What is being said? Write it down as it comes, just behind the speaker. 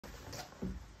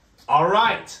All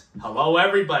right. Hello,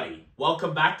 everybody.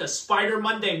 Welcome back to Spider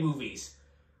Monday movies.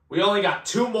 We only got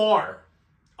two more.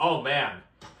 Oh, man.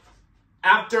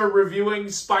 After reviewing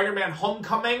Spider-Man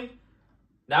Homecoming,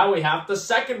 now we have the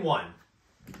second one.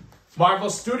 Marvel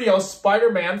Studios'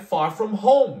 Spider-Man Far From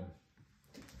Home.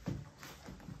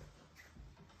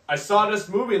 I saw this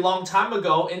movie a long time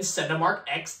ago in Cinemark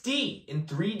XD in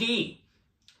 3D.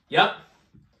 Yep.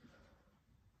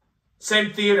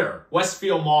 Same theater,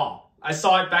 Westfield Mall. I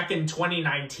saw it back in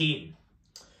 2019.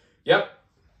 Yep.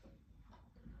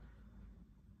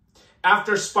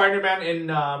 After Spider-Man in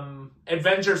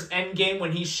Avengers Endgame,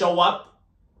 when he show up,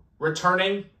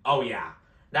 returning, oh yeah.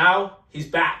 Now, he's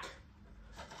back.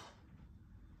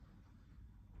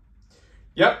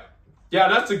 Yep. Yeah,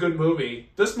 that's a good movie.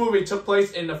 This movie took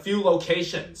place in a few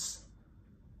locations.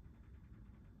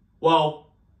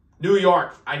 Well, New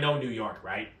York. I know New York,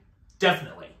 right?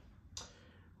 Definitely.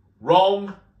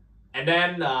 Rome, and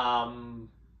then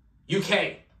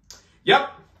UK.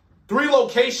 Yep. 3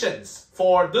 locations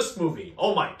for this movie.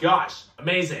 Oh my gosh.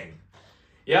 Amazing.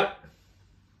 Yep.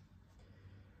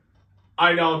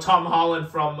 I know Tom Holland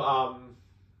from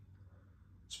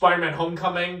Spider-Man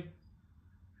Homecoming.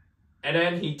 And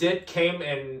then he came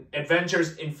in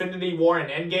Avengers Infinity War and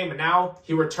Endgame, and now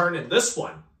he returned in this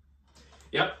one.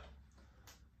 Yep.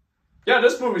 Yeah,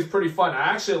 this movie's pretty fun. I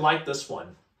actually like this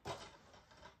one.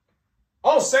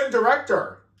 Oh, same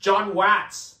director, John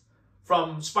Watts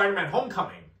from Spider-Man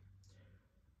Homecoming.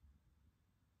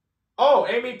 Oh,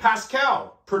 Amy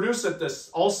Pascal produced this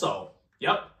also.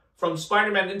 Yep, from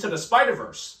Spider-Man Into the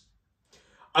Spider-Verse.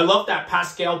 I love that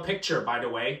Pascal picture, by the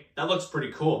way. That looks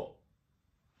pretty cool.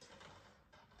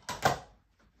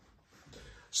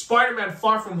 Spider-Man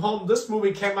Far From Home, this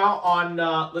movie came out on,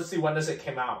 let's see, when does it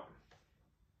came out?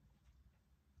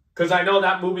 Because I know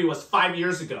that movie was 5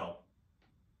 years ago.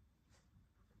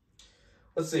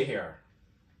 Let's see here.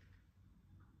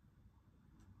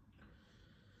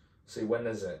 Let's see, when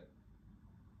is it?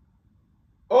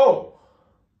 Oh,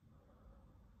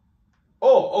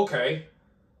 okay.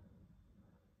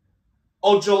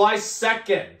 Oh, July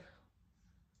 2nd.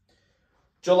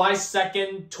 July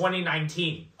 2nd,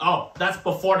 2019. Oh, that's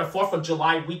before the 4th of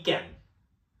July weekend.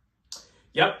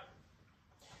 Yep.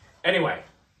 Anyway.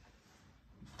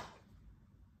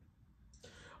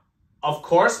 Of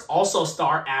course, also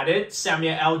star added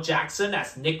Samuel L. Jackson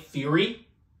as Nick Fury.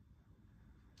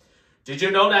 Did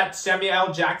you know that Samuel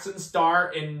L. Jackson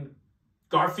starred in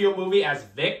Garfield movie as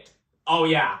Vic? Oh,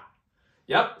 yeah.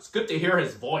 Yep, it's good to hear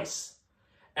his voice.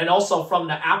 And also from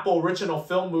the Apple original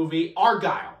film movie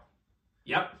Argyle.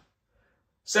 Yep.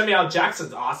 Samuel L.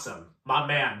 Jackson's awesome. My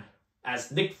man.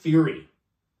 As Nick Fury.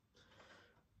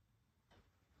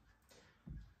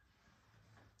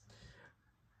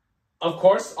 Of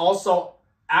course, also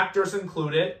actors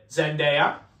included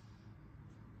Zendaya.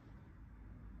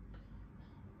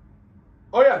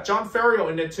 Oh yeah, John Farrell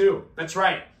in it too. That's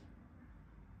right.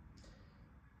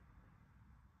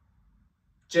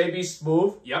 J.B.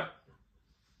 Smoove. Yep.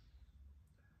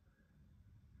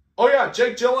 Oh yeah,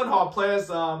 Jake Gyllenhaal plays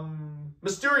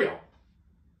Mysterio.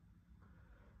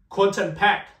 Quentin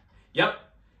Peck. Yep.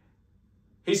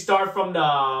 He starred from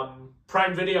the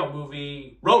Prime Video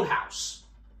movie Roadhouse.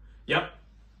 Yep.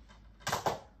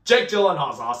 Jake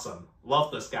Gyllenhaal's awesome.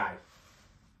 Love this guy.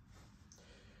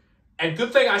 And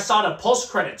good thing I saw the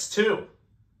post-credits too.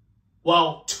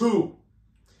 Well, 2.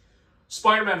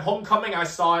 Spider-Man Homecoming, I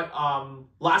saw it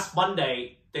last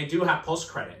Monday. They do have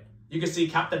post-credit. You can see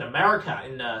Captain America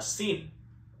in the scene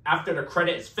after the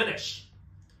credit is finished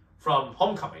from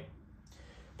Homecoming.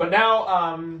 But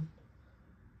now,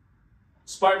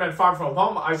 Spider-Man Far From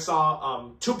Home, I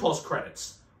saw 2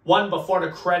 post-credits. One before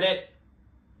the credit,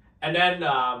 and then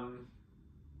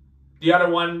the other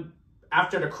one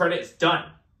after the credit is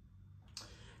done.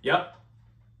 Yep.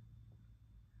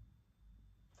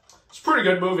 It's a pretty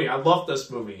good movie. I love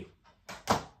this movie.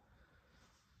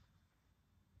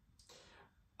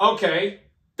 Okay,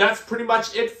 that's pretty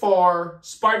much it for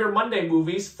Spider Monday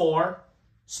movies for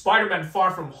Spider-Man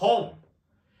Far From Home.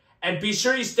 And be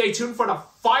sure you stay tuned for the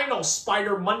final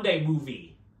Spider Monday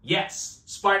movie. Yes,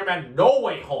 Spider-Man No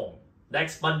Way Home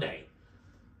next Monday.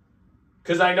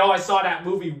 Because I know I saw that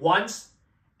movie once,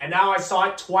 and now I saw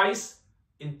it twice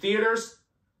in theaters.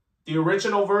 The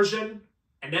original version,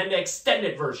 and then the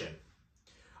extended version.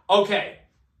 Okay.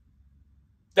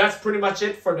 That's pretty much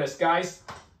it for this, guys.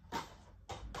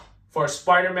 For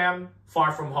Spider-Man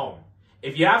Far From Home.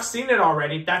 If you have seen it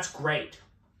already, that's great.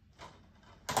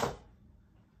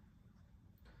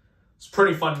 It's a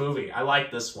pretty fun movie. I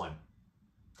like this one.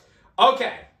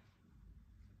 Okay.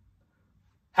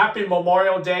 Happy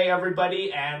Memorial Day,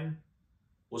 everybody, and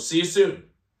we'll see you soon.